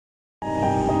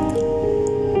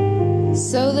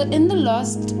In the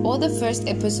last or the first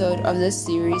episode of this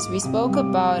series, we spoke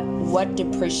about what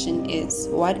depression is,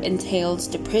 what entails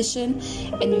depression,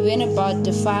 and we went about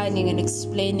defining and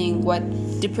explaining what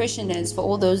depression is for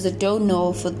all those that don't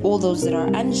know, for all those that are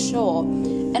unsure,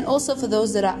 and also for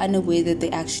those that are unaware that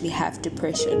they actually have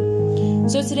depression.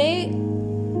 So today,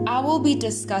 I will be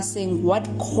discussing what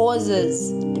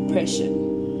causes depression.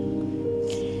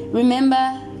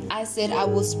 Remember, I said I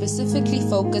will specifically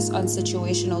focus on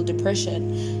situational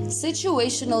depression.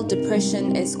 Situational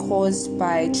depression is caused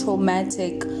by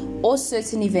traumatic or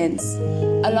certain events,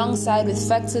 alongside with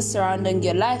factors surrounding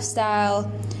your lifestyle,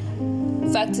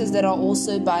 factors that are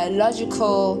also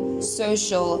biological,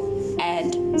 social,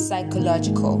 and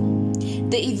psychological.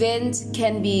 The event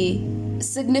can be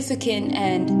significant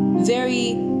and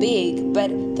very big, but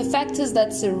the factors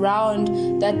that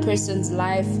surround that person's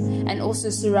life and also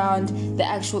surround the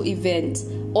actual event,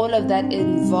 all of that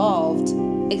involved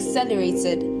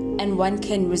accelerated, and one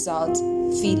can result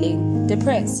feeling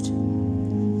depressed.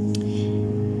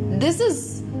 This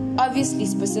is obviously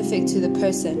specific to the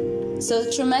person, so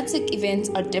traumatic events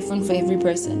are different for every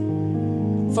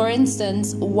person. For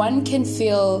instance, one can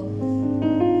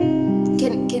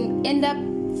end up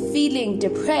feeling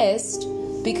depressed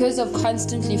because of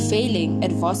constantly failing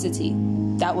at varsity.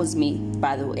 That was me,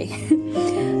 by the way.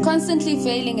 Constantly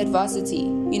failing at varsity.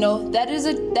 That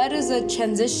is a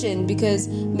transition, because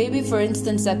maybe, for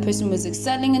instance, that person was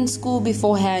excelling in school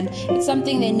beforehand. It's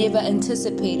something they never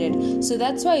anticipated. So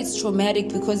that's why it's traumatic,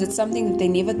 because it's something that they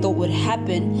never thought would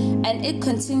happen, and it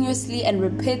continuously and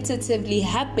repetitively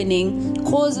happening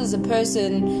causes a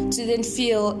person to then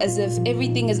feel as if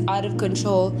everything is out of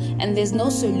control and there's no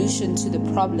solution to the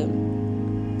problem.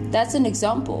 That's an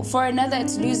example. For another,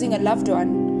 it's losing a loved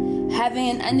one, having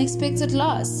an unexpected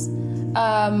loss.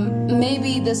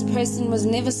 Maybe this person was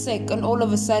never sick and all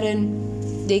of a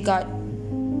sudden they got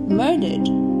murdered,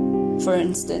 for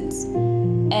instance.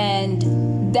 And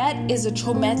that is a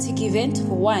traumatic event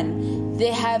for one.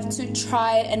 They have to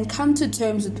try and come to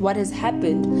terms with what has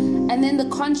happened. And then the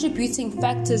contributing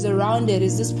factors around it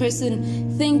is this person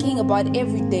thinking about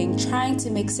everything, trying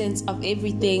to make sense of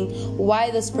everything.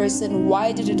 Why this person?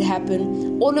 Why did it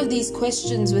happen? All of these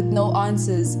questions with no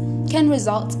answers can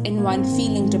result in one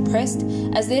feeling depressed,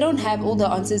 as they don't have all the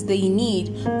answers they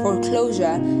need for closure,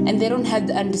 and they don't have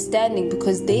the understanding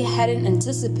because they hadn't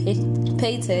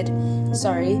anticipated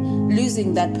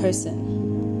losing that person.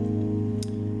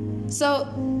 So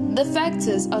the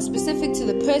factors are specific to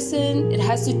the person. It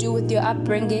has to do with your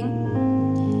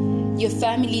upbringing, your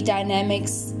family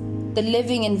dynamics, the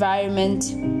living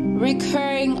environment,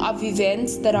 recurring of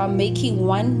events that are making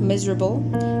one miserable,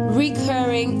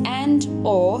 recurring and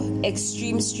or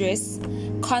extreme stress,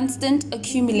 constant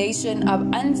accumulation of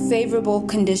unfavorable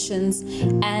conditions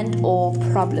and or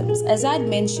problems. As I'd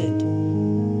mentioned,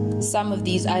 some of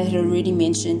these I had already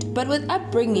mentioned, but with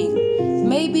upbringing,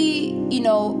 maybe,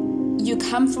 you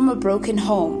come from a broken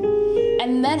home,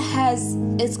 and that has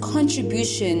its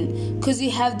contribution, because you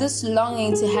have this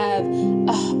longing to have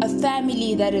a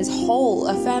family that is whole,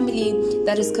 a family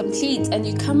that is complete, and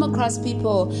you come across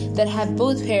people that have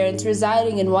both parents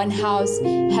residing in one house,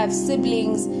 have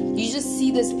siblings. You just see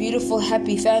this beautiful,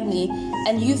 happy family,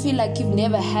 and you feel like you've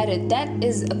never had it. That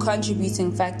is a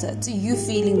contributing factor to you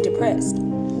feeling depressed.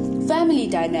 Family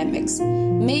dynamics.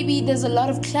 Maybe there's a lot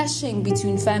of clashing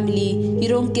between family. You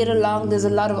don't get along. There's a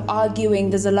lot of arguing.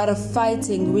 There's a lot of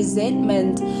fighting,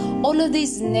 resentment, all of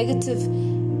these negative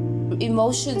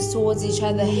emotions towards each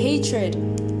other, hatred.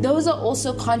 Those are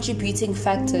also contributing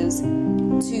factors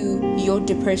to your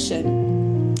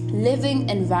depression. Living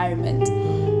environment.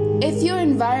 If your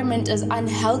environment is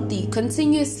unhealthy,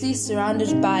 continuously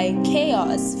surrounded by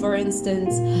chaos, for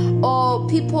instance, or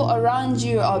people around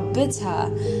you are bitter,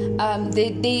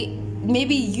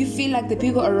 maybe you feel like the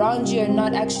people around you are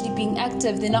not actually being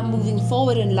active, they're not moving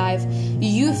forward in life.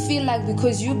 You feel like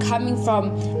because you're coming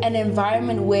from an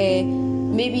environment where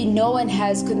maybe no one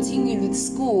has continued with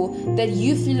school, that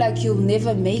you feel like you'll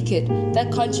never make it.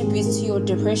 That contributes to your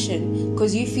depression,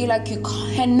 because you feel like you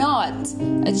cannot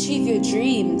achieve your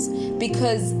dreams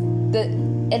because the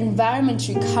environment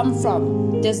you come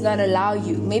from does not allow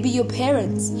you. Maybe your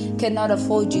parents cannot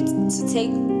afford you to take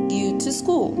you to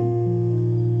school.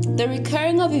 The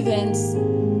recurring of events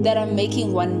that are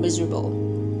making one miserable.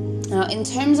 Now, in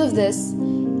terms of this,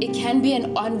 it can be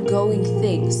an ongoing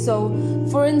thing. So,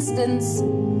 for instance,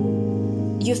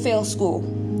 you fail school.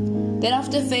 Then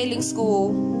after failing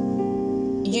school,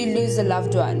 you lose a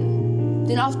loved one.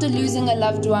 Then after losing a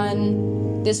loved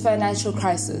one, there's financial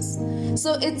crisis.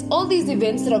 So it's all these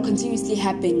events that are continuously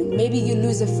happening. Maybe you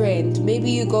lose a friend.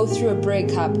 Maybe you go through a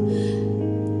breakup.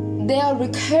 they are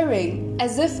recurring,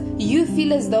 as if you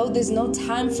feel as though there's no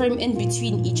time frame in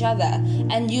between each other,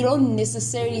 and you don't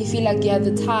necessarily feel like you have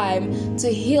the time to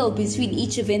heal between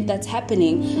each event that's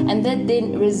happening, and that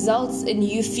then results in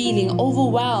you feeling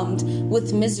overwhelmed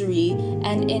with misery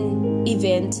and in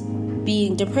event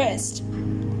being depressed.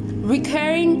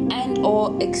 Recurring and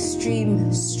or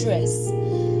extreme stress.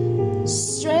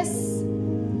 Stress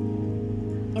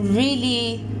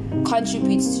really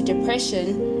contributes to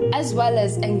depression as well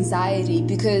as anxiety,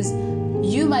 because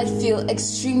you might feel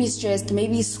extremely stressed,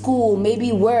 maybe school,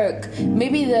 maybe work,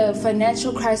 maybe the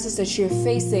financial crisis that you're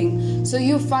facing. So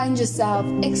you find yourself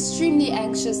extremely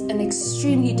anxious and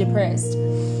extremely depressed.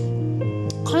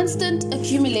 Constant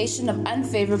accumulation of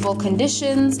unfavorable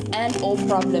conditions and or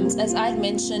problems. As I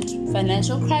mentioned,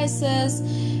 financial crisis,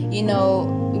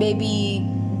 maybe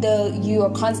you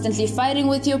are constantly fighting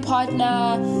with your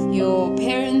partner, your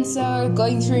parents are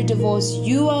going through a divorce,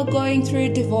 you are going through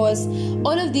a divorce.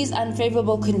 All of these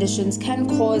unfavorable conditions can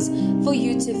cause for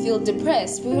you to feel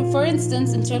depressed. For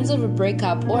instance, in terms of a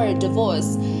breakup or a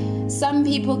divorce, some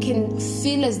people can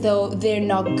feel as though they're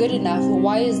not good enough.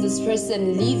 Why is this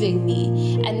person leaving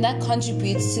me? And that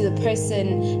contributes to the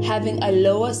person having a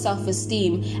lower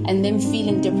self-esteem and them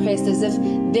feeling depressed, as if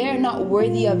they're not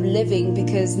worthy of living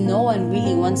because no one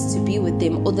really wants to be with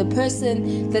them, or the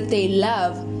person that they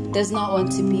love does not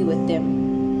want to be with them.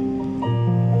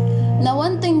 Now,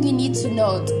 one thing you need to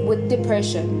note with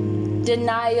depression: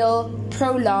 denial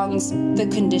prolongs the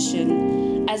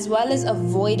condition, as well as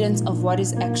avoidance of what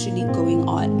is actually going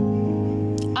on.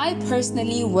 I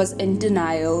personally was in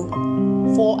denial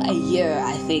for a year,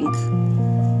 I think,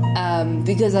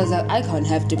 because I was like, I can't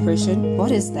have depression.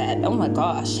 What is that? Oh my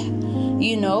gosh.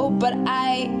 But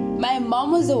my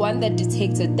mom was the one that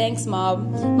detected. Thanks,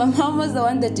 Mom. My mom was the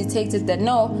one that detected that,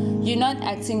 no, you're not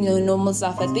acting your normal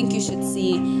self. I think you should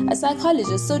see a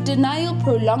psychologist. So denial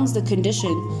prolongs the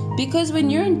condition, because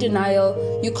when you're in denial,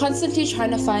 you're constantly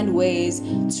trying to find ways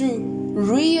to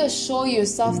reassure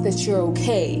yourself that you're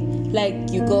okay.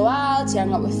 Like, you go out, you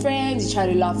hang out with friends, you try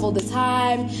to laugh all the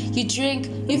time, you drink,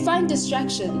 you find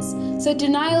distractions. So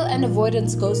denial and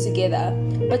avoidance goes together.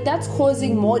 But that's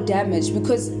causing more damage,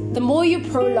 because the more you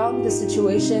prolong the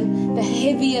situation, the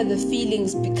heavier the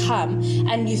feelings become,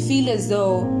 and you feel as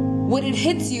though when it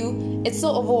hits you, it's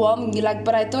so overwhelming. You're like,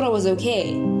 but I thought I was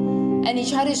okay. And you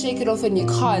try to shake it off and you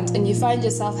can't, and you find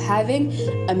yourself having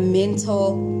a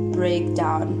mental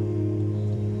breakdown.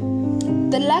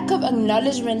 The lack of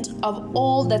acknowledgement of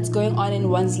all that's going on in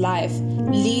one's life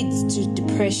leads to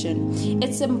depression.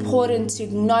 It's important to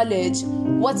acknowledge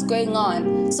what's going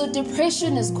on. So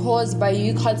depression is caused by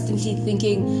you constantly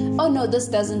thinking, oh no, this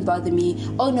doesn't bother me.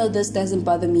 Oh no, this doesn't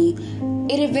bother me.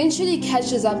 It eventually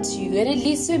catches up to you, and it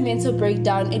leads to a mental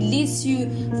breakdown. It leads to you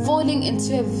falling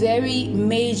into a very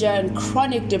major and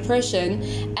chronic depression,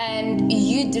 and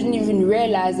you didn't even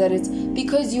realize that it's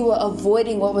because you were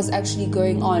avoiding what was actually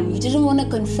going on. You didn't want to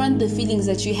confront the feelings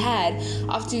that you had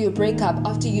after your breakup,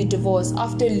 after your divorce,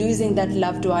 after losing that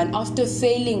loved one, after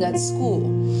failing at school,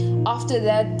 after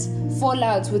that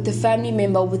fallout with a family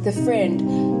member, with a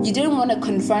friend. You didn't want to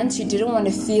confront, you didn't want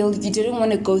to feel, you didn't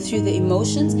want to go through the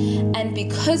emotions, and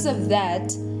because of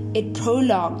that, it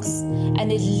prolongs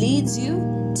and it leads you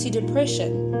to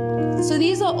depression. So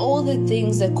these are all the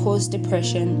things that cause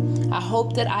depression. I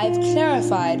hope that I've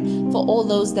clarified for all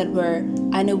those that were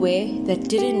unaware, that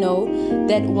didn't know,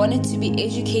 that wanted to be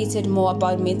educated more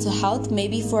about mental health,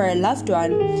 maybe for a loved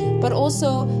one, but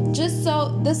also just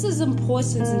so this is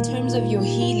important in terms of your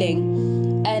healing.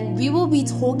 And we will be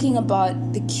talking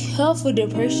about the cure for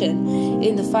depression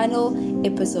in the final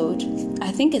episode.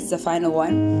 I think it's the final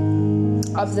one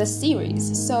of this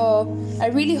series. So I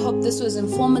really hope this was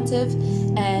informative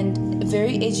and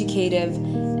very educative,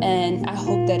 and I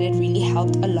hope that it really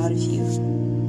helped a lot of you.